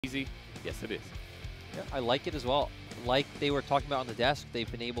easy? Yes, it is. Yeah, I like it as well. Like they were talking about on the desk,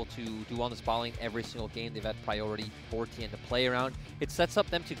 they've been able to do on this bot lane every single game. They've had priority for Tian to play around. It sets up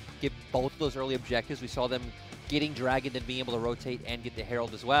them to get both of those early objectives. We saw them getting Dragon and being able to rotate and get the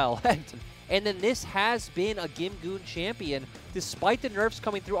Herald as well. And then this has been a Gimgoon champion. Despite the nerfs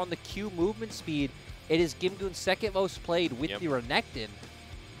coming through on the Q movement speed, it is Gimgoon's second most played with the Renekton.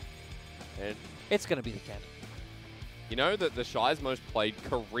 And it's going to be the Kennen. You know that TheShy's most played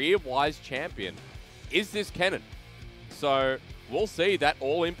career-wise champion is this Kennen. So we'll see that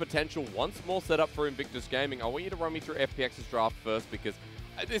all-in potential once more set up for Invictus Gaming. I want you to run me through FPX's draft first because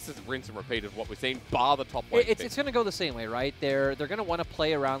this is rinse and repeat of what we've seen, bar the top lane. It's going to go the same way, right? They're going to want to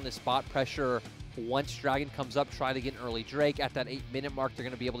play around this spot pressure. Once Dragon comes up, try to get an early Drake. At that 8-minute mark, they're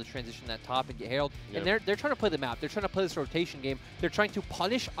going to be able to transition that top and get Herald. Yep. And they're trying to play the map. They're trying to play this rotation game. They're trying to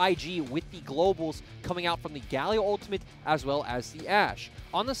punish IG with the globals coming out from the Galio ultimate as well as the Ashe.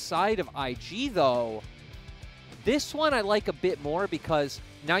 On the side of IG, though, this one I like a bit more because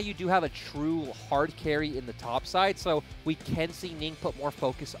now you do have a true hard carry in the top side, so we can see Ning put more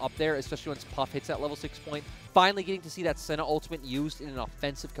focus up there, especially once Puff hits that level 6 point. Finally getting to see that Senna ultimate used in an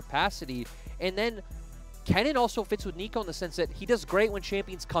offensive capacity. And then Kennen also fits with Neeko in the sense that he does great when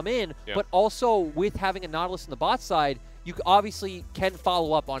champions come in, but also with having a Nautilus in the bot side, you obviously can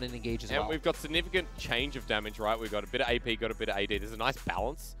follow up on an engage as well. And we've got significant change of damage, right? We've got a bit of AP, got a bit of AD. There's a nice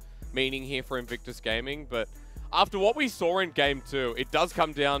balance meaning here for Invictus Gaming, but after what we saw in Game 2, it does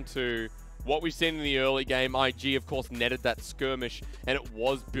come down to what we've seen in the early game. IG, of course, netted that skirmish, and it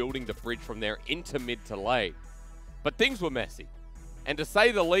was building the bridge from there into mid to late. But things were messy. And to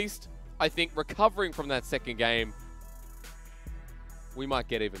say the least, I think recovering from that second game, we might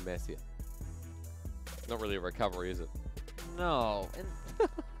get even messier. Not really a recovery, is it? No. And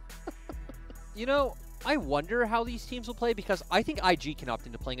you know, I wonder how these teams will play because I think IG can opt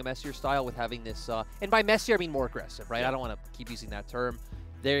into playing a messier style with having this, and by messier I mean more aggressive, right? I don't want to keep using that term.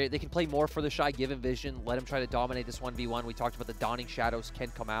 They can play more for TheShy, give him vision, let him try to dominate this 1v1. We talked about the Dawning Shadows can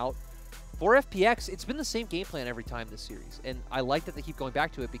come out. For FPX, it's been the same game plan every time this series, and I like that they keep going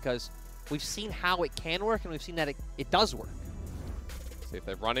back to it because we've seen how it can work, and we've seen that it does work. See if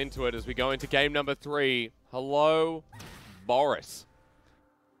they run into it as we go into game number 3. Hello, Boris.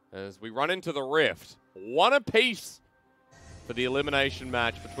 As we run into the Rift. One apiece for the elimination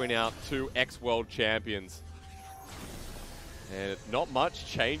match between our two ex-world champions. And not much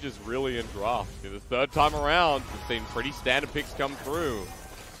changes really in draft. The third time around, we've seen pretty standard picks come through.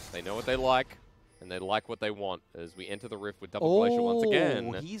 They know what they like, and they like what they want as we enter the Rift with Double Glacier once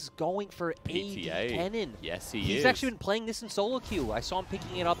again. He's going for PTA. AD Kennen. Yes, he is. He's actually been playing this in solo queue. I saw him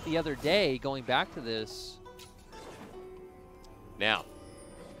picking it up the other day, going back to this. Now,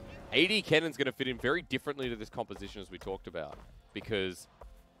 AD Kennen's going to fit in very differently to this composition as we talked about, because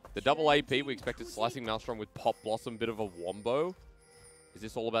the double AP, we expected Slicing Maelstrom with Pop Blossom, bit of a wombo. Is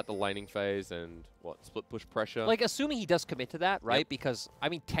this all about the laning phase and, what, split push pressure? Like, assuming he does commit to that, right? Because, I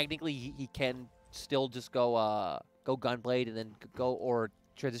mean, technically he can still just go go Gunblade and then go, or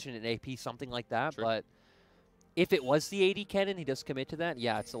transition in AP, something like that. True. But if it was the AD Kennen, he does commit to that.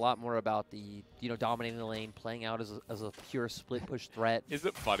 Yeah, it's a lot more about the, you know, dominating the lane, playing out as a pure split push threat. Is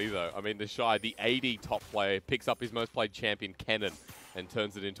it funny, though? I mean, TheShy, the AD top player, picks up his most played champion, Kennen, and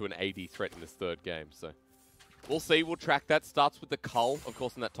turns it into an AD threat in this third game. So we'll see. We'll track that. Starts with the Cull, of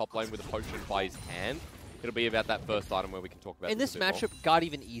course, in that top lane with a potion by his hand. It'll be about that first item where we can talk about and this matchup got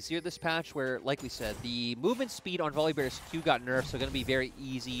even easier this patch where, like we said, the movement speed on Volibear's Q got nerfed, so going to be very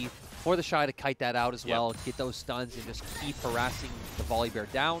easy for TheShy to kite that out as well, get those stuns, and just keep harassing the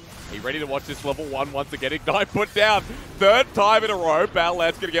Volibear down. Are you ready to watch this level 1 once again? Ignite put down. Third time in a row,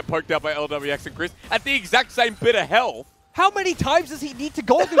 Baolan's going to get poked out by Lwx and Chris at the exact same bit of health. How many times does he need to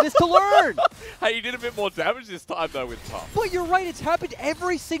go through this to learn? Hey, he did a bit more damage this time, though, with Puff. But you're right, it's happened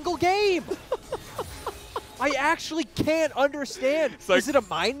every single game. I actually can't understand. So is it a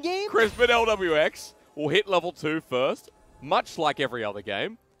mind game? Crispin Lwx will hit level 2 first, much like every other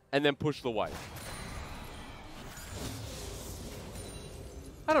game, and then push the wave.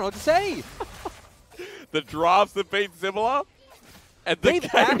 I don't know what to say. The drafts have been similar, and the game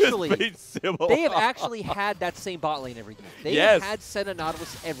has been similar. They have actually had that same bot lane every game. They have had Senna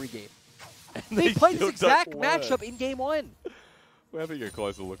Nautilus every game. They played this exact matchup in game 1. We're having a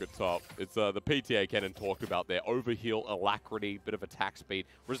closer look at top. It's the PTA Kennen talked about there. Overheal, alacrity, bit of attack speed.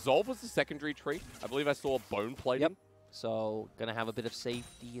 Resolve was the secondary trait. I believe I saw bone plating. So, gonna have a bit of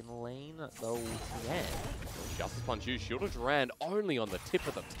safety in the lane, though, yeah. Justice Punch used Shielded Rand only on the tip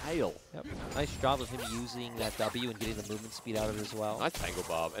of the tail. Yep. Nice job of him using that W and getting the movement speed out of it as well. Nice Tangle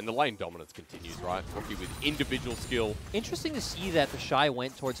Barb, and the lane dominance continues, right? Rookie with individual skill. Interesting to see that TheShy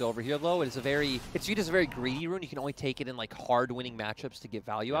went towards over here, though. It's viewed as a very greedy rune. You can only take it in like hard-winning matchups to get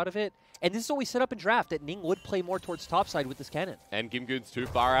value out of it. And this is what we set up in draft, that Ning would play more towards topside with this Kennen. And Gimgoon's too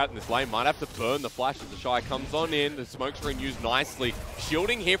far out in this lane. Might have to burn the flash as TheShy comes on in. The smoke screen used nicely.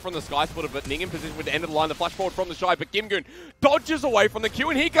 Shielding here from the Sky Splitter, but Ning in position with the end of the line. The flash forward from TheShy, but Gimgoon dodges away from the Q,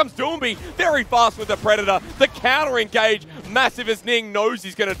 and here comes Doinb very fast with the Predator. The counter engage, massive as Ning knows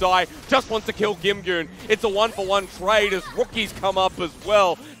he's going to die. Just wants to kill Gimgoon. It's a 1-for-1 trade as rookies come up as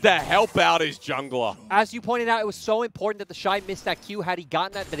well to help out his jungler. As you pointed out, it was so important that TheShy missed that Q. Had he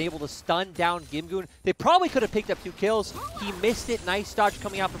gotten that, been able to stun down Gimgoon, they probably could have picked up 2 kills. He missed it. Nice dodge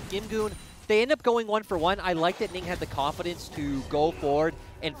coming out from Gimgoon. They end up going 1-for-1. I like that Ning had the confidence to go forward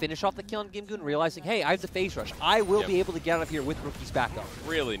and finish off the kill on Gimgoon, realizing, hey, I have the phase rush. I will be able to get out of here with rookies backup.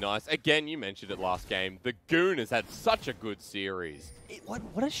 Really nice. Again, you mentioned it last game. The Goon has had such a good series.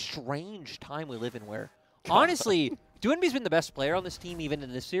 What a strange time we live in where, honestly, Doinb's been the best player on this team even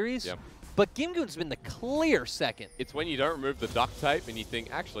in this series, but Gimgoon's been the clear second. It's when you don't remove the duct tape and you think,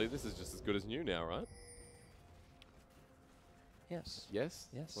 actually, this is just as good as new now, right? Yes. Yes?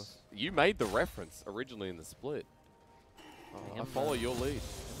 Yes. Well, you made the reference originally in the split. I follow your lead.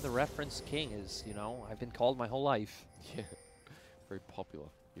 The reference king is, you know, I've been called my whole life. Yeah. Very popular,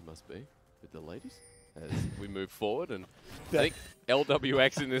 you must be, with the ladies. As we move forward, and I think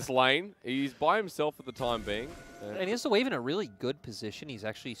Lwx in this lane, he's by himself for the time being. And he has the wave in a really good position. He's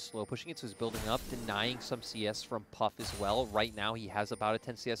actually slow pushing it, so he's building up, denying some CS from Puff as well. Right now, he has about a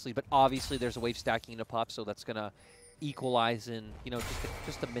 10 CS lead, but obviously there's a wave stacking into Puff, so that's going to equalize in, you know,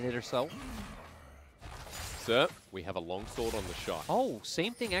 just a minute or so. Sir, we have a longsword on the shot. Oh,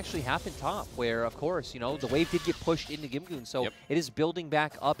 same thing actually happened top, where, of course, you know, the wave did get pushed into Gimgoon, so it is building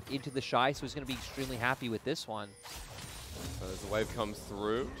back up into TheShy, so he's going to be extremely happy with this one. As the wave comes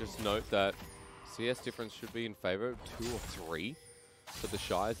through, just note that CS difference should be in favor of 2 or 3 for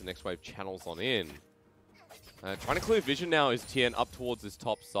TheShy as the next wave channels on in. Trying to clear vision now is Tian up towards this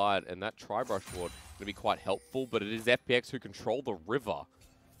top side, and that tri-brush ward going to be quite helpful, but it is FPX who control the river.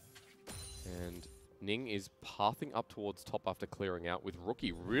 And Ning is pathing up towards top after clearing out, with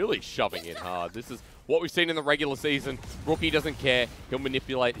Rookie really shoving in hard. This is what we've seen in the regular season. Rookie doesn't care. He'll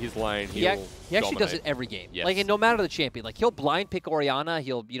manipulate his lane. He actually does it every game. Yes. Like, and no matter the champion. Like, he'll blind pick Orianna.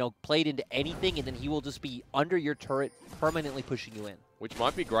 He'll, you know, play it into anything, and then he will just be under your turret, permanently pushing you in. Which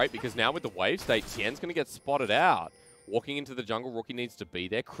might be great, because now with the wave state, Tian's going to get spotted out. Walking into the jungle, Rookie needs to be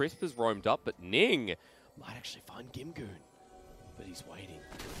there. Crisp has roamed up, but Ning might actually find Gimgoon. But he's waiting.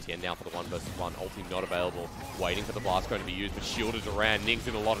 Tian now for the 1 versus 1. Ulti not available. Waiting for the blast cone to be used, but shielded around. Ning's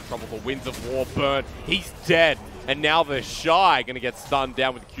in a lot of trouble for Winds of War burn. He's dead. And now TheShy going to get stunned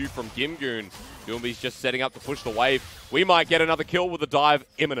down with the Q from Gimgoon. Doinb's just setting up to push the wave. We might get another kill with a dive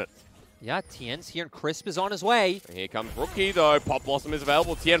imminent. Yeah, Tian's here and Crisp is on his way. And here comes Rookie though. Pop Blossom is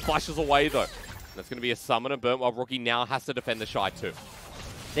available. Tian flashes away though. That's going to be a summon and burn while Rookie now has to defend TheShy too.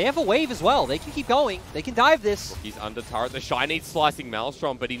 They have a wave as well. They can keep going. They can dive this. He's under turret. TheShy needs slicing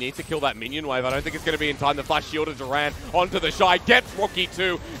Maelstrom, but he needs to kill that minion wave. I don't think it's going to be in time. The flash shielded Duran onto TheShy. Gets Rookie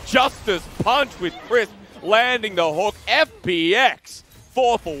too. Justice punch with Crisp landing the hook. FPX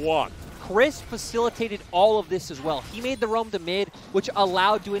 4-for-1. Crisp facilitated all of this as well. He made the roam to mid, which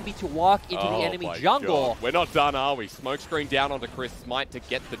allowed Doinb to walk into the enemy jungle. God. We're not done, are we? Smoke screen down onto Crisp's might to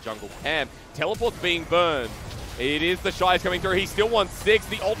get the jungle camp. Teleport's being burned. It is TheShy coming through. He still wants 6.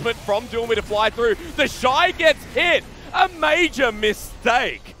 The ultimate from Doinb to fly through. TheShy gets hit. A major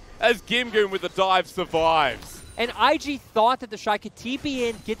mistake as Gimgoon with the dive survives. And IG thought that TheShy could TP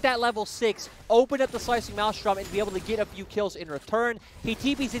in, get that level 6, open up the Slicing Maelstrom, and be able to get a few kills in return. He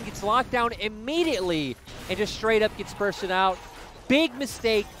TPs in, gets locked down immediately, and just straight up gets bursted out. Big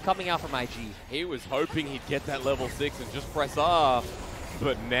mistake coming out from IG. He was hoping he'd get that level 6 and just press R.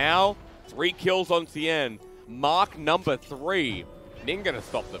 But now, 3 kills on Tian. Mark number 3. Ning gonna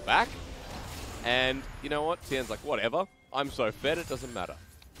stop the back. And you know what? Tian's like, whatever. I'm so fed, it doesn't matter.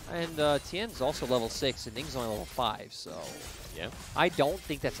 And Tian's also level 6, and Ning's only level 5, so... Yeah. I don't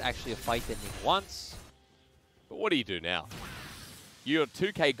think that's actually a fight that Ning wants. But what do you do now? You're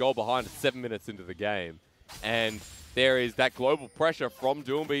 2k goal behind 7 minutes into the game. And there is that global pressure from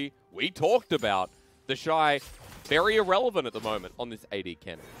Doinb we talked about. TheShy, very irrelevant at the moment on this AD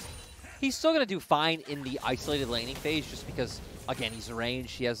Kennen. He's still going to do fine in the isolated laning phase just because, again, he's ranged.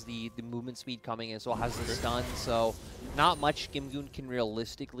 He has the movement speed coming as well, has the stun, so not much Gimgoon can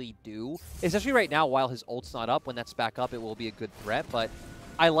realistically do. Especially right now while his ult's not up. When that's back up, it will be a good threat, but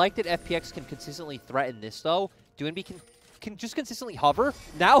I like that FPX can consistently threaten this, though. Doinb can just consistently hover.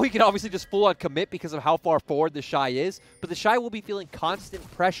 Now he can obviously just full-on commit because of how far forward TheShy is, but TheShy will be feeling constant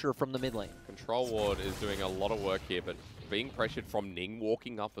pressure from the mid lane. Control Ward is doing a lot of work here, but being pressured from Ning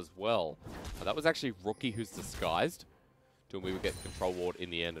walking up as well. That was actually Rookie who's disguised. Doinb would get Control Ward in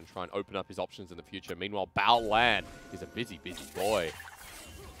the end and try and open up his options in the future. Meanwhile, Baolan is a busy boy.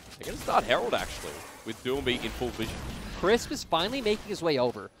 They're going to start Herald, actually, with Doinb in full vision. Crisp is finally making his way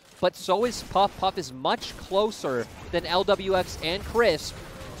over, but so is Puff. Puff is much closer than Lwx and Crisp,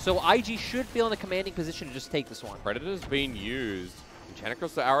 so IG should feel in a commanding position to just take this one. Predator's been used. Enchanted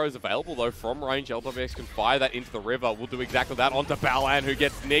the arrow is available, though, from range. Lwx can fire that into the river. We'll do exactly that onto Baolan, who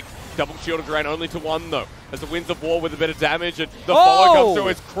gets nicked. Double shielded drain only to one, though, as the Winds of War with a bit of damage, and the follow comes through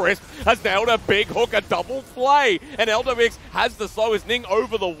as Crisp has nailed a big hook, a double play, and Lwx has the slowest Ning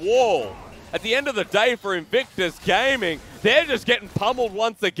over the wall. At the end of the day for Invictus Gaming, they're just getting pummeled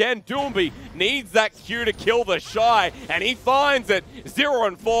once again. Doinb needs that Q to kill TheShy, and he finds it.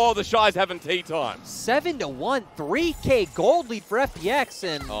 0-4, TheShy's having tea time. 7-1, 3K gold lead for FPX,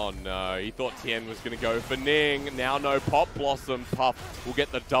 and... Oh no, he thought Tian was going to go for Ning. Now no Pop Blossom. Puff will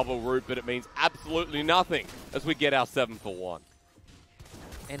get the double root, but it means absolutely nothing as we get our 7-for-1.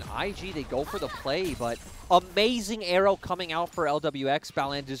 And IG, they go for the play, but amazing arrow coming out for Lwx.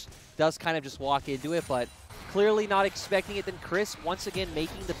 Baolan just does kind of just walk into it, but clearly not expecting it. Then Crisp once again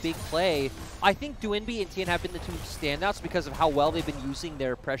making the big play. I think Doinb and Tian have been the two standouts because of how well they've been using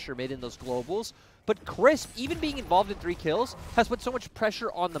their pressure mid in those globals. But Crisp, even being involved in 3 kills, has put so much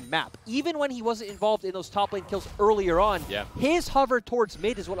pressure on the map. Even when he wasn't involved in those top lane kills earlier on, his hover towards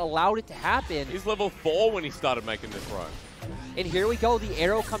mid is what allowed it to happen. He's level 4 when he started making this run. And here we go. The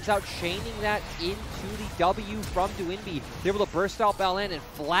arrow comes out, chaining that into the W from Doinb. They're able to burst out Baolan and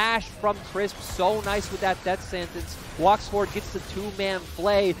flash from Crisp. So nice with that death sentence. Walks forward, gets the 2-man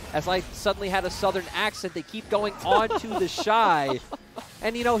play. As I suddenly had a southern accent, they keep going on to TheShy.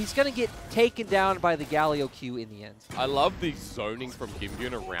 And, you know, he's going to get taken down by the Galio Q in the end. I love the zoning from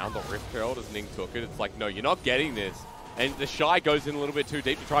Gimgoon around the Rift Herald as Ning took it. It's like, no, you're not getting this. And TheShy goes in a little bit too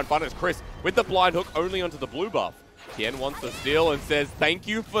deep to try and find us. Crisp with the blind hook only onto the blue buff. Tian wants to steal and says, thank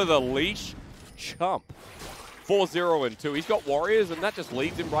you for the leash, chump. 4-0-2. He's got warriors, and that just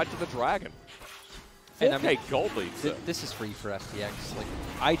leads him right to the dragon. 4K I mean, gold lead, sir. This is free for FPX.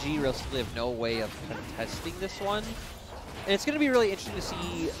 Like, IG realistically have no way of contesting this one. And it's going to be really interesting to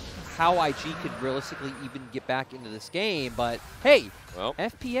see how IG could realistically even get back into this game. But, hey, well,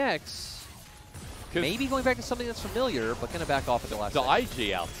 FPX... maybe going back to something that's familiar, but going to back off at the last second.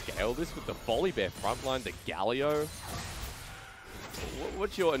 IG outscale this with the Volibear frontline, the Galio.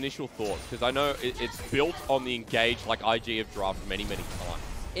 What's your initial thoughts? Because I know it's built on the engage like IG have drafted many, many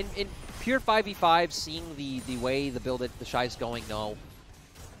times. In pure 5v5, seeing the way the build at TheShy is going, no.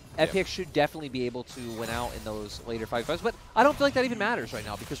 FPX should definitely be able to win out in those later 5v5s, but I don't feel like that even matters right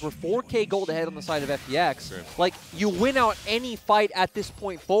now because we're 4K gold ahead on the side of FPX. True. Like, you win out any fight at this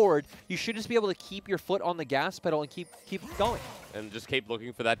point forward, you should just be able to keep your foot on the gas pedal and keep going. And just keep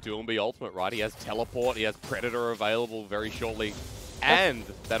looking for that Doinb ultimate, right? He has teleport, he has Predator available very shortly, and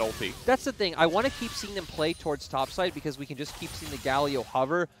that ulti. That's the thing. I want to keep seeing them play towards topside because we can just keep seeing the Galio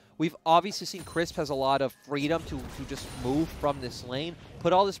hover. We've obviously seen Crisp has a lot of freedom to just move from this lane,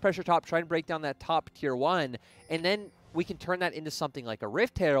 put all this pressure top, try and break down that top tier 1, and then we can turn that into something like a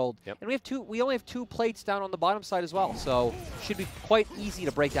Rift Herald. And we only have 2 plates down on the bottom side as well, so should be quite easy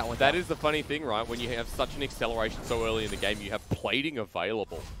to break that one down. That is the funny thing, right? When you have such an acceleration so early in the game, you have plating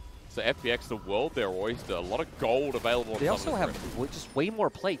available. So FPX, the world, their oyster, a lot of gold available. They also have just way more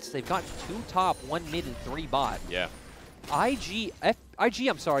plates. They've got 2 top, 1 mid, and 3 bot. Yeah. IG,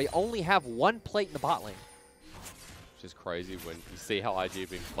 I'm sorry, only have 1 plate in the bot lane. Which is crazy when you see how IG have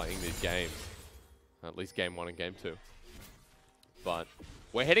been playing these games. At least game 1 and game 2. But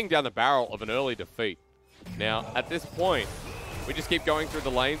we're heading down the barrel of an early defeat. Now, at this point, we just keep going through the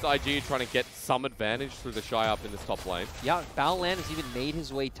lanes. IG trying to get some advantage through TheShy up in this top lane. Yeah, Baolan has even made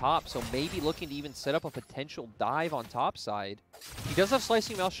his way top, so maybe looking to even set up a potential dive on top side. He does have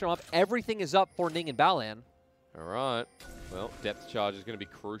Slicing Maelstrom up. Everything is up for Ning and Baolan. All right. Well, depth charge is going to be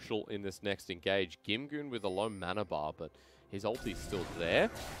crucial in this next engage. Gimgoon with a low mana bar, but his ulti's still there.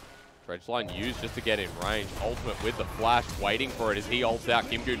 Dredge line used just to get in range. Ultimate with the flash, waiting for it as he ults out.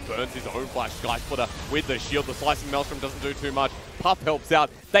 Gimgoon burns his own flash. Sky Splitter with the shield. The Slicing Maelstrom doesn't do too much. Puff helps out.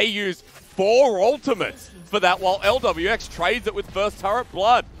 They use 4 ultimates for that while Lwx trades it with first turret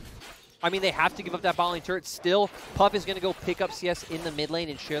blood. I mean, they have to give up that Baolan turret. Still, Puff is going to go pick up CS in the mid lane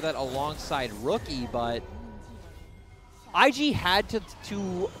and share that alongside Rookie, but IG had to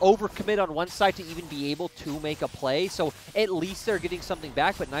overcommit on one side to even be able to make a play, so at least they're getting something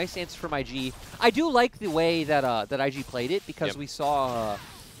back, but nice answer from IG. I do like the way that that IG played it, because we saw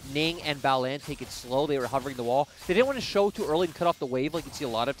Ning and Baolan take it slow. They were hovering the wall. They didn't want to show too early and cut off the wave like you see a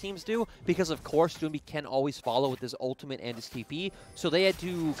lot of teams do, because of course Doinb can always follow with his ultimate and his TP, so they had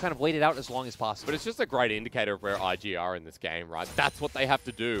to kind of wait it out as long as possible. But it's just a great indicator of where IG are in this game, right? That's what they have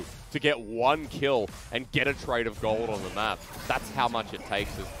to do to get one kill and get a trade of gold on the map. That's how much it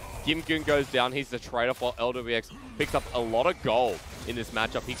takes. As Gimgoon goes down, he's the trade-off, while Lwx picks up a lot of gold in this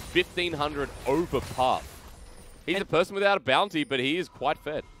matchup. He's 1,500 over Puff. He's a person without a bounty, but he is quite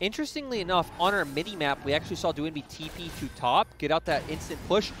fed. Interestingly enough, on our mini-map, we actually saw Doinb TP to top, get out that instant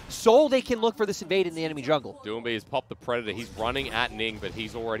push, so they can look for this invade in the enemy jungle. Doinb has popped the Predator. He's running at Ning, but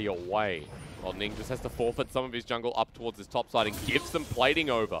he's already away. Well, Ning just has to forfeit some of his jungle up towards his top side and gives them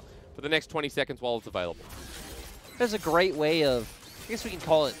plating over for the next 20 seconds while it's available. There's a great way of, I guess we can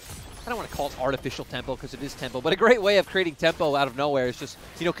call it, I don't want to call it artificial tempo because it is tempo, but a great way of creating tempo out of nowhere is just,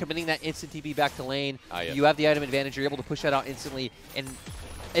 you know, committing that instant TP back to lane. You have the item advantage. You're able to push that out instantly, and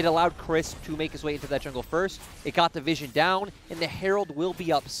it allowed Chris to make his way into that jungle first. It got the vision down, and the Herald will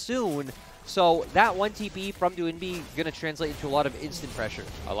be up soon. So that one TP from Doinb going to translate into a lot of instant pressure.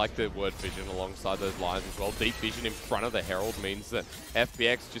 I like the word vision alongside those lines as well. Deep vision in front of the Herald means that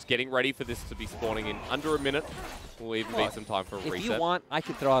FPX just getting ready for this to be spawning in under a minute. Will even be some time for a reset. If you want, I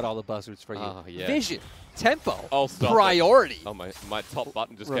can throw out all the buzzwords for you. Vision, tempo, stop priority. Oh, my top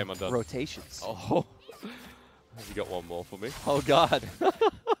button just came undone. Rotations. Oh, have you got one more for me? Oh, God.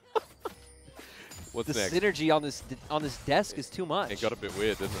 What's the next? Synergy on this desk is too much. It got a bit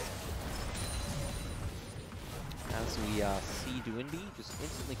weird, didn't it? As we see Doinb just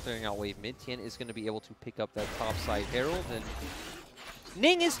instantly clearing out wave mid, Tian is going to be able to pick up that top side Herald, and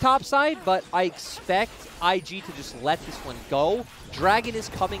Ning is top side, but I expect IG to just let this one go. Dragon is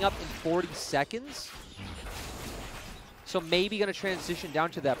coming up in 40 seconds. So maybe going to transition down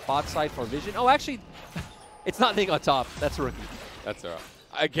to that bot side for vision. Oh, actually, it's not Ning on top. That's Rookie. That's all right.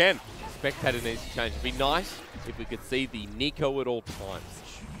 Again, spectator needs to change. It'd be nice if we could see the Neeko at all times.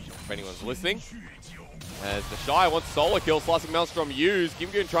 If anyone's listening. As TheShy wants solo kill, slicing Maelstrom used.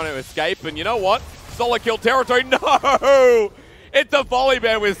 Gimgoon trying to escape, and you know what? Solo kill territory, no! It's a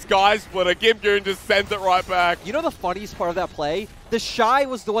Volibear with Sky Splitter. Gimgoon just sends it right back. You know the funniest part of that play? TheShy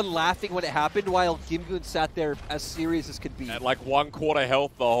was the one laughing when it happened, while Gimgoon sat there as serious as could be. At like 1/4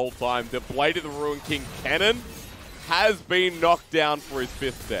 health the whole time. The Blade of the Ruined King Kennen has been knocked down for his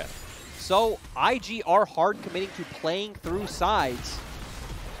 5th death. So IG are hard committing to playing through sides.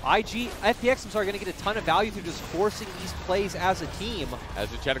 FPX, I'm sorry, going to get a ton of value through just forcing these plays as a team. As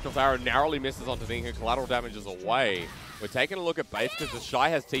the Tentacles Arrow narrowly misses onto Ning, who collateral damages away. We're taking a look at base because TheShy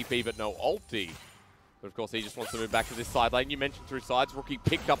has TP but no ulti. But of course, he just wants to move back to this side lane. You mentioned through sides. Rookie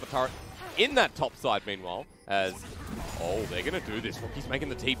picked up a turret in that top side, meanwhile, as, oh, they're going to do this. Rookie's making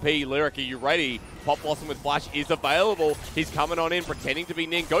the TP. Lyric, are you ready? Pop Blossom with Flash is available. He's coming on in, pretending to be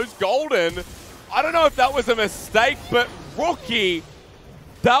Ning. Goes golden. I don't know if that was a mistake, but Rookie,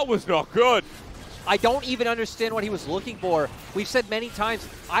 that was not good. I don't even understand what he was looking for. We've said many times,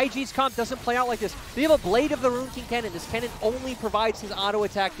 IG's comp doesn't play out like this. They have a Blade of the Ruined King Kennen. This Kennen only provides his auto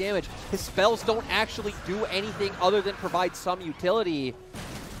attack damage. His spells don't actually do anything other than provide some utility.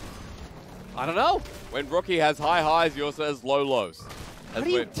 I don't know. When Rookie has high highs, he also has low lows. How do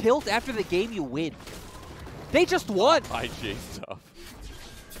you tilt after the game you win? They just won. IG stuff.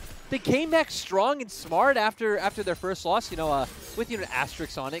 They came back strong and smart after their first loss, you know, with an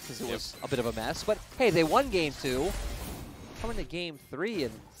asterisk on it because it was a bit of a mess. But hey, they won game 2. Coming to game 3,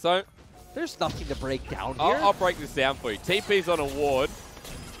 and so there's nothing to break down here. I'll break this down for you. TP's on a ward.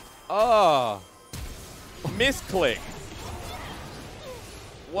 Oh, misclick.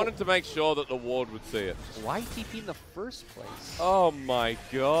 Wanted to make sure that the ward would see it. Why TP in the first place? Oh my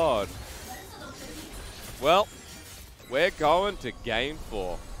god. Well, we're going to game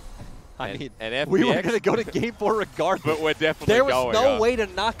 4. I mean, and we were going to go to game 4 regardless. But we're definitely going. There was no way to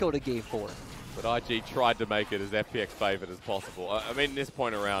not go to game 4. But IG tried to make it as FPX favored as possible. I mean, this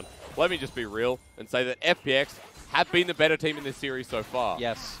point around, let me just be real and say that FPX have been the better team in this series so far.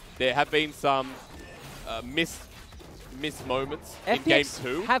 Yes. There have been some miss moments in game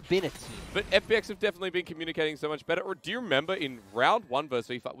 2. Have been a team. But FPX have definitely been communicating so much better. Or do you remember in round 1 versus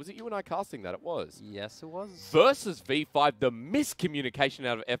V5, was it you and I casting that? It was. Yes, it was. Versus V5, the miscommunication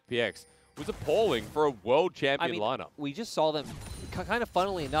out of FPX was appalling for a world champion lineup. We just saw them, kind of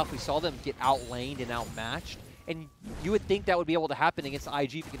funnily enough, we saw them get outlaned and outmatched. And you would think that would be able to happen against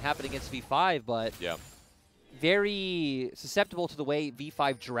IG if it can happen against V5, but yeah. very susceptible to the way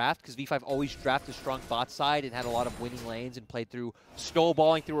V5 draft, because V5 always drafted a strong bot side and had a lot of winning lanes and played through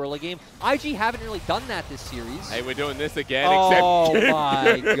snowballing through early game. IG haven't really done that this series. Hey, we're doing this again, oh except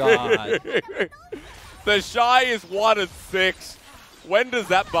my god. TheShy is 1-6. When does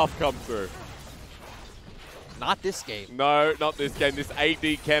that buff come through? Not this game. No, not this game. This AD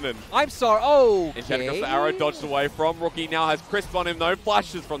Kennen. I'm sorry. Oh, Enchanted across the arrow, dodged away from. Rookie now has crisp on him, though.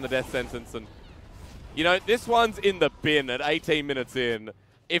 Flashes from the death sentence. And, you know, this one's in the bin at 18 minutes in.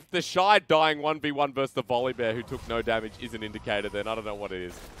 If TheShy dying 1v1 versus the Volibear, who took no damage, is an indicator, then I don't know what it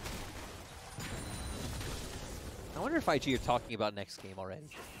is. I wonder if IG are talking about next game already.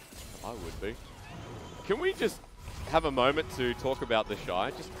 I would be. Can we just have a moment to talk about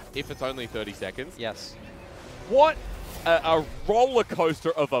TheShy, just if it's only 30 seconds? Yes. What a roller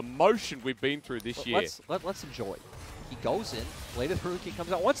coaster of emotion we've been through this year. Let's enjoy. He goes in, later the rookie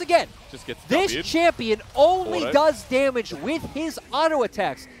comes out. Once again, just gets this W'd. champion only does damage with his auto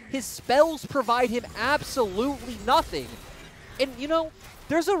attacks. His spells provide him absolutely nothing. And, you know,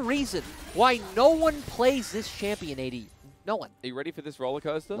 there's a reason why no one plays this champion, AD. No one. Are you ready for this roller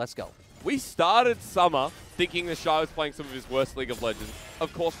coaster? Let's go. We started summer thinking TheShy was playing some of his worst League of Legends,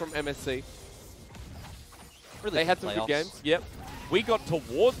 of course from MSC. Really they had some good games. Yep. We got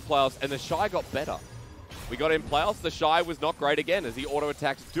towards playoffs, and TheShy got better. We got in playoffs. TheShy was not great again as he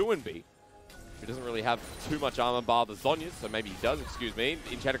auto-attacks Doinb, who doesn't really have too much armor bar the Zhonya's, so maybe he does, excuse me.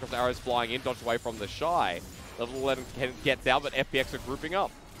 Enchanted across the arrows flying in, dodged away from TheShy. Level 11 gets out, but FPX are grouping up.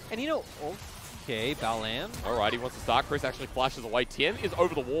 And you know, okay, Baolan. All right, he wants to start. Chris actually flashes away. Tian is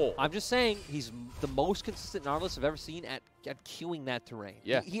over the wall. I'm just saying, he's the most consistent Nautilus I've ever seen at queuing that terrain.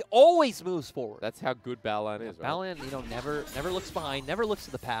 Yeah. He always moves forward. That's how good Baolan is, right? Baolan, you know, never looks behind, never looks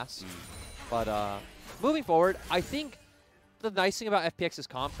to the past. But moving forward, I think the nice thing about FPX's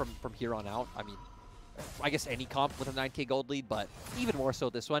comp from here on out, I mean, I guess any comp with a 9k gold lead, but even more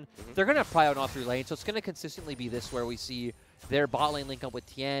so this one, they're going to pry out all three lanes, so it's going to consistently be this where we see their bot lane link up with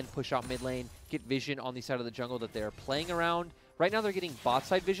Tian, push out mid lane, get vision on the side of the jungle that they're playing around. Right now they're getting bot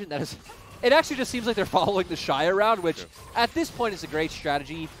side vision. That is, it actually just seems like they're following TheShy around, which at this point is a great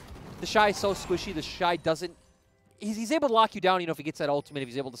strategy. TheShy is so squishy. TheShy doesn't, he's able to lock you down, you know, if he gets that ultimate, if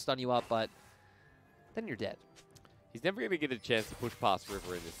he's able to stun you up, but then you're dead. He's never going to get a chance to push past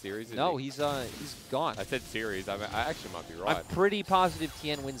River in this series, No, he? he's gone. I said series. I actually might be right. I'm pretty positive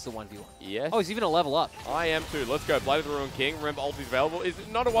Tian wins the 1v1. Yes. Oh, he's even a level up. I am too. Let's go. Blade of the Ruined King. Remember, ulti's available. Is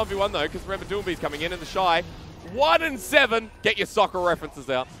not a 1v1 though, because remember, Doinb's coming in and TheShy. 1-7. Get your soccer references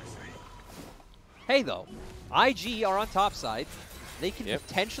out. Hey, though, IG are on top side. They can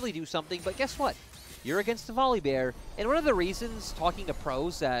potentially do something, but guess what? You're against the Volibear. And one of the reasons, talking to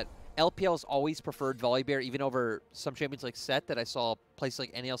pros, that LPL's always preferred Volibear, even over some champions like Set that I saw places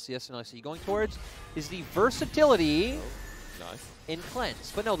like NALCS and LCS going towards, is the versatility in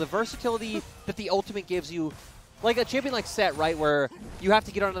Cleanse. But no, the versatility that the ultimate gives you, like a champion like Set, right, where you have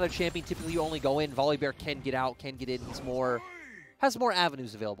to get on another champion, typically you only go in, Volibear can get out, can get in, has more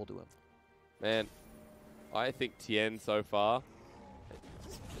avenues available to him. Man, I think Tian so far,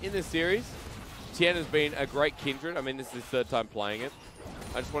 in this series, Tian has been a great Kindred. I mean, this is his third time playing it.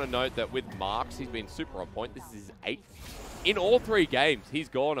 I just want to note that with marks, he's been super on point. This is his 8th. In all 3 games, he's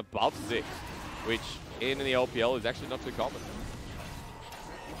gone above 6, which in the LPL is actually not too common.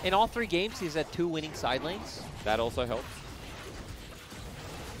 In all 3 games, he's had 2 winning side lanes. That also helps.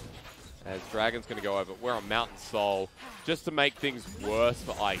 As Dragon's going to go over. We're on Mountain Soul just to make things worse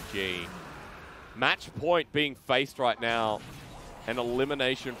for IG. Match point being faced right now. An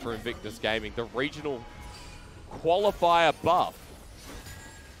elimination for Invictus Gaming. The regional qualifier buff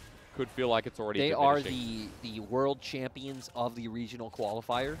could feel like it's already diminishing. They are the world champions of the regional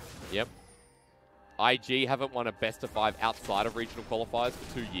qualifier. Yep. IG haven't won a best of 5 outside of regional qualifiers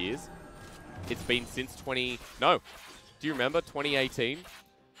for 2 years. It's been since do you remember 2018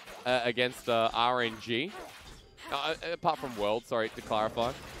 against RNG? Apart from World, sorry to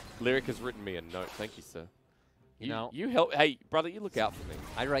clarify. Lyric has written me a note. Thank you, sir. You help. Hey, brother, you look out for me.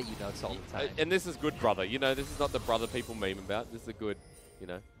 I write you notes all the time. And this is good, brother. You know, this is not the brother people meme about. This is a good, you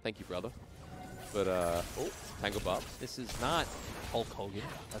know, thank you, brother. But, oh, Tangle Barbs. This is not Hulk Hogan,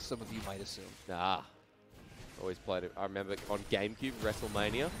 as some of you might assume. Nah. Always played it. I remember on GameCube,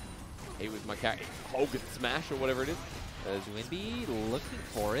 WrestleMania. He was my character. Hogan Smash or whatever it is. Doinb looking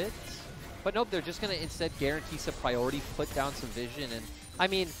for it. But nope, they're just going to instead guarantee some priority, put down some vision. And, I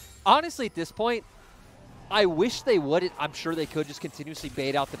mean, honestly, at this point, I wish they would. I'm sure they could just continuously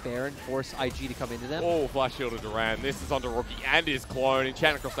bait out the Baron, force IG to come into them. Oh, flash shield to Duran. This is onto Rookie and his clone.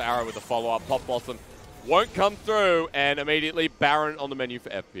 Enchant across the arrow with the follow-up. Pop Blossom won't come through, and immediately Baron on the menu for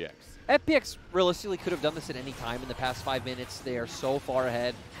FPX. FPX realistically could have done this at any time in the past 5 minutes. They are so far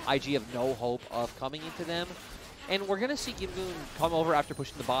ahead. IG have no hope of coming into them. And we're going to see Gimgoon come over after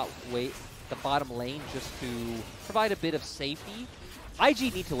pushing the bottom lane just to provide a bit of safety.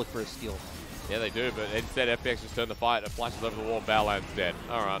 IG need to look for a steal. Yeah, they do, but instead FPX just turned the fight. It flashes over the wall, Baolan's dead.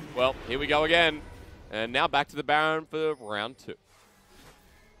 All right, well, here we go again. And now back to the Baron for round 2.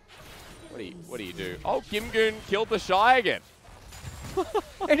 What do you do? Oh, Gimgoon killed TheShy again.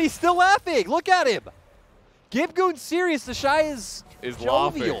 And he's still laughing. Look at him. Gimgoon's serious. TheShy is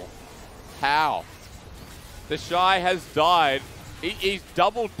jovial. Laughing. How? TheShy has died. He's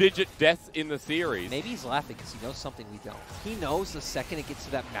double-digit deaths in the series. Maybe he's laughing because he knows something we don't. He knows the second it gets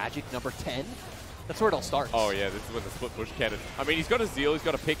to that magic number 10, that's where it all starts. Oh, yeah, this is when the split push cannon. I mean, he's got a Zeal, he's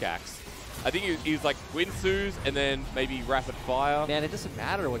got a pickaxe. I think he's like Winsu's and then maybe Rapid Fire. Man, it doesn't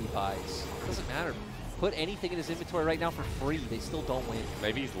matter what he buys. It doesn't matter. Put anything in his inventory right now for free. They still don't win.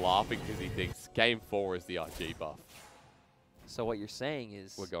 Maybe he's laughing because he thinks Game 4 is the RG buff. So what you're saying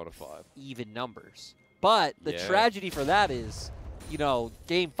is we're going to 5. Even numbers. But the tragedy for that is, you know,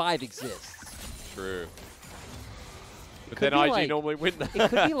 Game 5 exists. True. But then IG like, normally win that. It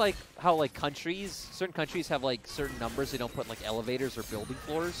could be like how like certain countries have like certain numbers they don't put in like elevators or building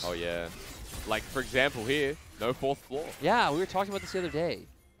floors. Oh yeah. Like for example here, no 4th floor. Yeah, we were talking about this the other day.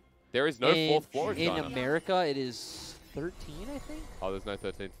 There is no 4th floor in China. America it is 13, I think. Oh, there's no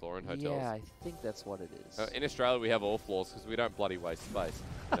 13th floor in hotels. Yeah, I think that's what it is. In Australia we have all floors because we don't bloody waste space.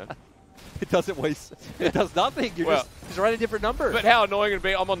 You know? It doesn't waste. It does nothing. You're just write a different number. But how annoying it'd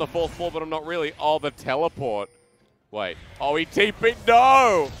be. I'm on the 4th floor, but I'm not really. Oh, the teleport. Wait. Oh, he TP'd.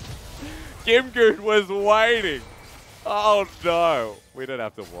 No! Gimgoon was waiting. Oh, no. We don't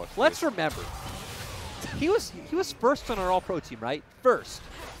have to watch Let's remember. He was first on our All-Pro team, right? First.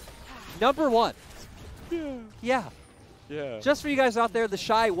 Number 1. Yeah. Just for you guys out there,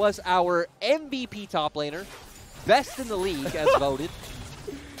 TheShy was our MVP top laner. Best in the league, as voted.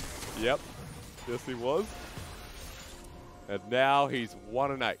 Yep. Yes, he was. And now he's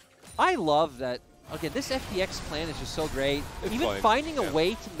 1-8. I love that. Again, this FPX plan is just so great. Even finding a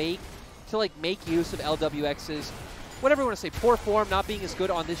way to make use of LWX's, whatever you want to say, poor form, not being as good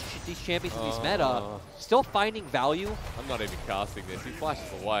on these champions in these meta, still finding value. I'm not even casting this. He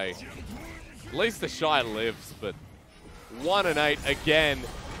flashes away. At least TheShy lives, but 1-8 again.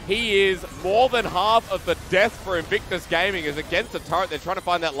 He is more than half of the death for Invictus Gaming is against the turret. They're trying to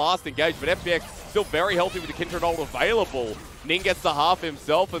find that last engage, but FPX still very healthy with the Kindred ult available. Ning gets the half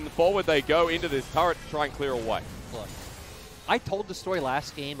himself, and forward they go into this turret to try and clear away. Look, I told the story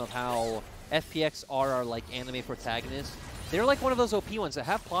last game of how FPX are our like anime protagonists. They're like one of those OP ones that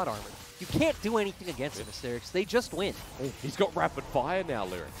have plot armor. You can't do anything against them, Asterix. They just win. Oh, he's got Rapid Fire now,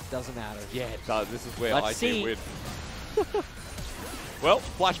 Lwx. Doesn't matter. Yeah, it does. This is where Let's IG see. win. Well,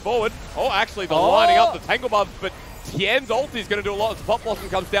 flash forward. Oh, actually, they're lining up the Tangle Buff, but Tian's ulti is going to do a lot as Pop Blossom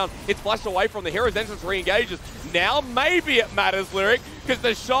comes down. It's flashed away from the Hero's Entrance, re-engages. Now maybe it matters, Lwx, because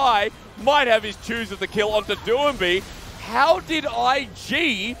TheShy might have his choose of the kill onto Doinb. How did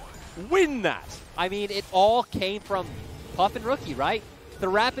IG win that? I mean, it all came from Puff and Rookie, right? The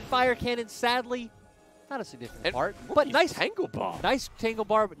rapid fire cannon, sadly, not a significant part, but nice Tangle Barb. Nice Tangle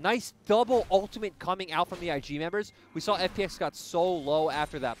Barb, nice double ultimate coming out from the IG members. We saw FPX got so low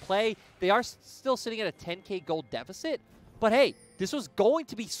after that play. They are still sitting at a 10K gold deficit, but hey, this was going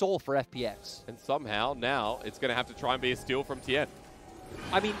to be Soul for FPX. And somehow now it's going to have to try and be a steal from Tian.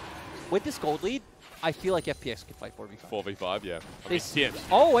 I mean, with this gold lead, I feel like FPX can fight 4v5. 4v5, yeah. I mean, Tian.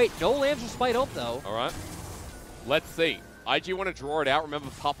 Oh wait, no Lambs despite ult though. All right, let's see. IG want to draw it out. Remember,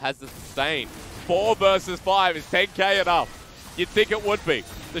 Pup has the sustain. 4 versus 5. Is 10K enough? You'd think it would be.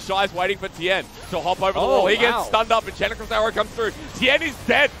 TheShy's waiting for Tian to hop over the wall. He gets stunned up, and Chenekr's arrow comes through. Tian is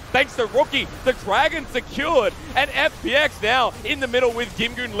dead, thanks to Rookie. The Dragon secured, and FPX now in the middle with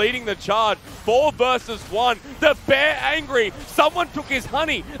Gimgoon leading the charge. 4 versus 1. The Bear angry. Someone took his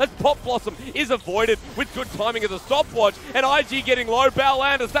honey as Pop Blossom is avoided with good timing as a stopwatch, and IG getting low.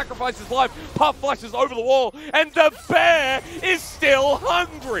 Baolan to sacrifice his life. Puff flashes over the wall, and the Bear is still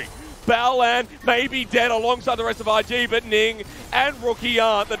hungry. Baolan may be dead alongside the rest of IG, but Ning and Rookie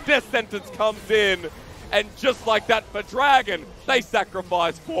aren't. The death sentence comes in, and just like that for Dragon, they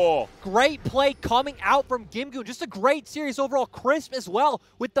sacrifice 4. Great play coming out from Gimgoon. Just a great series overall. Crisp as well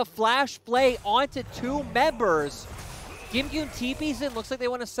with the flash play onto 2 members. Gimgoon TPs in. Looks like they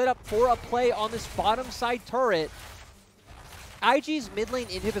want to set up for a play on this bottom side turret. IG's mid lane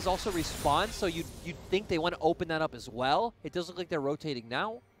inhib is also respawned, so you'd think they want to open that up as well. It does look like they're rotating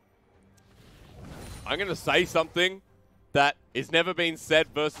now. I'm going to say something. that is never been said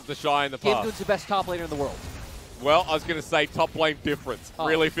versus TheShy in the past. Gimgoon's the best top laner in the world. Well, I was going to say top lane difference. Oh.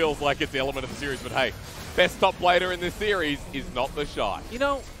 Really feels like it's the element of the series, but hey, best top laner in this series is not TheShy. You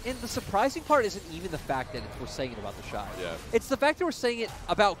know, and the surprising part isn't even the fact that we're saying it about TheShy. Yeah. It's the fact that we're saying it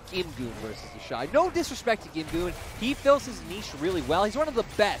about Gimgoon versus TheShy. No disrespect to Gimgoon. He fills his niche really well. He's one of the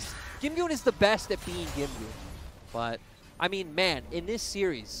best. Gimgoon is the best at being Gimgoon. But, I mean, man, in this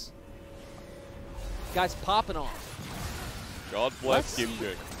series, guys popping off. God bless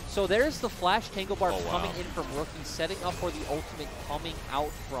Gimgoon. So there's the Flash Tangle Bar coming wow. in from Rookie, setting up for the ultimate coming out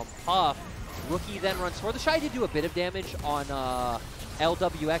from Puff. Rookie then runs forward. TheShy did do a bit of damage on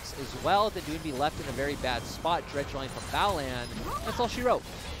Lwx as well. Then Doinb left in a very bad spot. Dredge line from Baolan. That's all she wrote.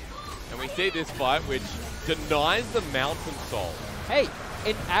 And we see this fight, which denies the Mountain Soul. Hey,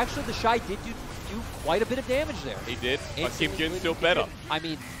 and actually TheShy did do quite a bit of damage there. He did, but Instantly Gimgoon's still better. I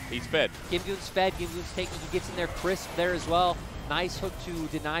mean, he's fed. Gimgoon's fed. Gimgoon's taking. He gets in there crisp there as well. Nice hook to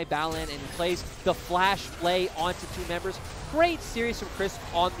deny Baolan, and he plays the flash play onto two members. Great series from Crisp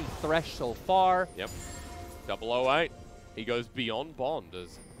on the Thresh so far. Yep. 008. He goes beyond Bond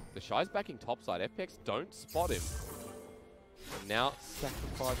as TheShy's backing topside. FPX don't spot him. And now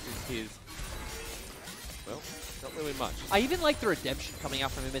sacrifices his, well, not really much. I even like the redemption coming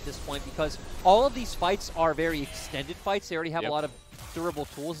out from him at this point because all of these fights are very extended fights. They already have a lot of durable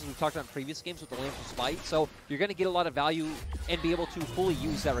tools, as we've talked about in previous games with the Lamps fight. So you're going to get a lot of value and be able to fully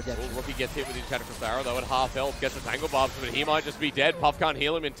use that redemption. Well, Rookie gets hit with the Enchantress Arrow, though, at half health, gets the Tangle Barbs, but he might just be dead. Puff can't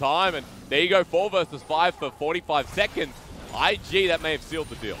heal him in time, and there you go, 4 versus 5 for 45 seconds. IG, that may have sealed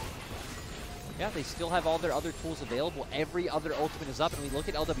the deal. Yeah, they still have all their other tools available. Every other ultimate is up, and we look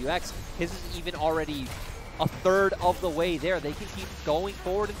at Lwx. His is even already a third of the way there. They can keep going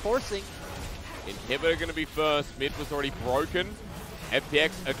forward and forcing. Inhibitor going to be first. Mid was already broken.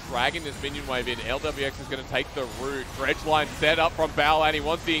 FPX, a dragon this minion wave in. Lwx is going to take the root. Dredge line set up from Baolan. He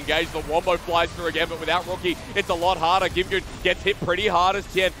wants to engage. The Wombo flies through again, but without Rookie, it's a lot harder. Gimgoon gets hit pretty hard as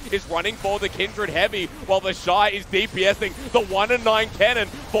Tian is running for the Kindred heavy, while TheShy is DPSing. The 1-9 Kennen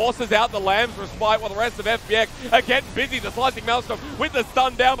forces out the Lamb's respite, while the rest of FPX are getting busy. The slicing Maelstrom with the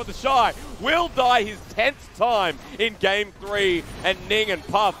stun down, but TheShy will die his 10th time in Game 3, and Ning and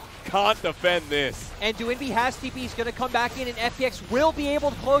Puff can't defend this. And Doinb has TP. He's going to come back in, and FPX will be able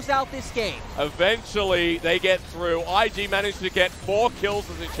to close out this game. Eventually, they get through. IG managed to get 4 kills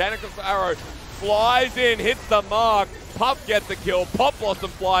as Enchantress Arrow flies in, hits the mark. Puff gets the kill. Pop Blossom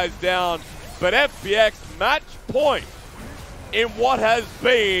flies down. But FPX match point in what has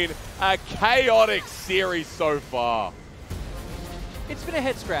been a chaotic series so far. It's been a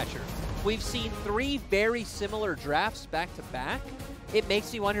head-scratcher. We've seen 3 very similar drafts back-to-back. It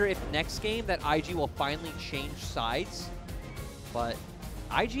makes me wonder if next game that IG will finally change sides. But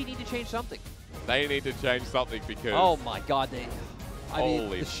IG need to change something. They need to change something because... Oh my god, I mean,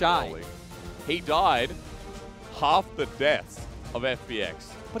 TheShy. He died half the deaths of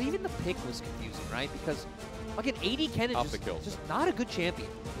FPX. But even the pick was confusing, right? Because, again, AD Kennen is just not a good champion.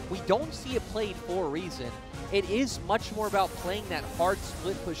 We don't see it played for a reason. It is much more about playing that hard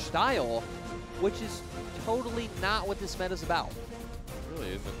split push style, which is totally not what this meta is about.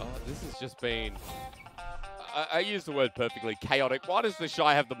 Really isn't. Oh, this has just been, I use the word perfectly, chaotic. Why does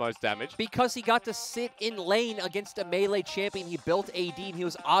TheShy have the most damage? Because he got to sit in lane against a melee champion. He built AD and he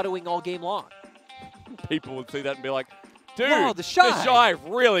was autoing all game long. People would see that and be like, dude, wow, TheShy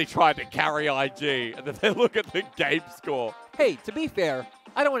really tried to carry IG. And then they look at the game score. Hey, to be fair,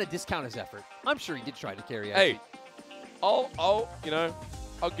 I don't want to discount his effort. I'm sure he did try to carry IG. Hey, I'll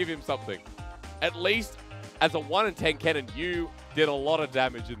give him something. At least as a 1-10 Kennen, you did a lot of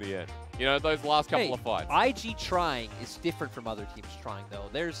damage in the end. You know, those last couple of fights. IG trying is different from other teams trying, though.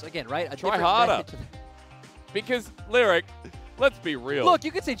 There's, again, right? A Try harder. Because, Lyric, let's be real. Look,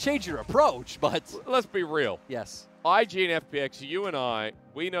 you could say change your approach, but... Let's be real. Yes. IG and FPX, you and I,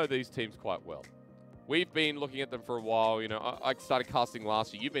 we know these teams quite well. We've been looking at them for a while. You know, I started casting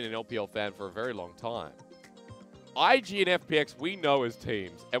last year. You've been an LPL fan for a very long time. IG and FPX, we know as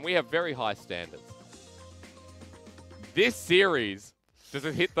teams, and we have very high standards. This series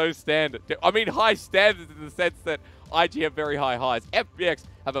doesn't hit those standards. I mean, high standards in the sense that IG have very high highs. FPX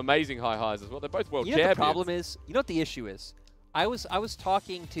have amazing high highs as well. They're both world champions. You know what the problem is? You know what the issue is? I was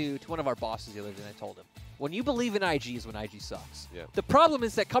talking to one of our bosses the other day, and I told him, when you believe in IG is when IG sucks. Yeah. The problem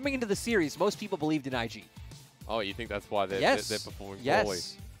is that coming into the series, most people believed in IG. Oh, you think that's why they're performing poorly?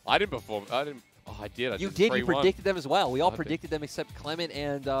 I didn't perform. I didn't. Oh, I did. You did. You predicted them as well. We all predicted them except Clement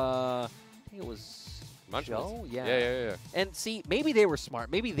and I think it was Joe? Yeah. And see, maybe they were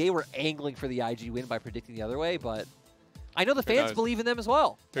smart. Maybe they were angling for the IG win by predicting the other way, but I know the fans believe in them as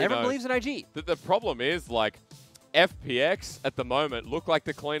well. Everyone believes in IG. The problem is, like, FPX at the moment look like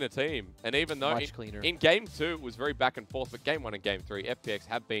the cleaner team. And even though in Game 2 it was very back and forth, but Game 1 and Game 3, FPX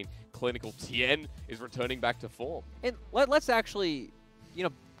have been clinical. Tian is returning back to form. And let's actually, you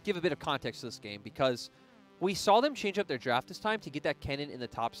know, give a bit of context to this game, because we saw them change up their draft this time to get that Kennen in the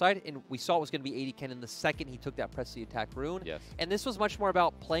top side, and we saw it was going to be AD Kennen the second he took that press the attack rune. Yes. And this was much more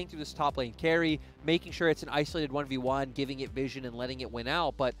about playing through this top lane carry, making sure it's an isolated 1v1, giving it vision and letting it win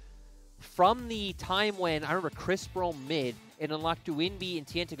out. But from the time when, I remember Chris roamed mid and unlocked Doinb and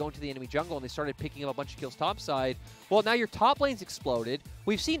Tian to go into the enemy jungle, and they started picking up a bunch of kills topside, well, now your top lane's exploded.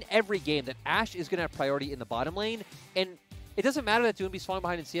 We've seen every game that Ashe is going to have priority in the bottom lane, and it doesn't matter that Doinb's falling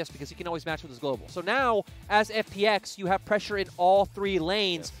behind in CS because he can always match with his global. So now, as FPX, you have pressure in all 3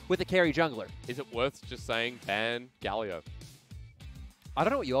 lanes with a carry jungler. Is it worth just saying ban Galio? I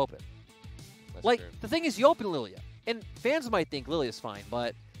don't know what you open. That's like, true. The thing is, you open Lilia, and fans might think Lilia's fine,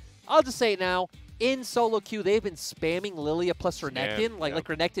 but I'll just say it now. In solo queue, they've been spamming Lilia plus Renekton, like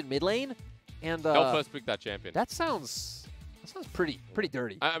Renekton mid lane. And they'll first pick that champion. That sounds pretty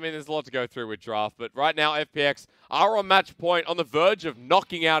dirty. I mean, there's a lot to go through with draft, but right now FPX are on match point, on the verge of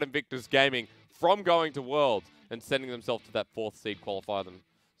knocking out Invictus Gaming from going to Worlds and sending themselves to that 4th seed qualifier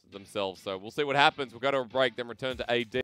themselves. So we'll see what happens. We'll go to a break, then return to AD.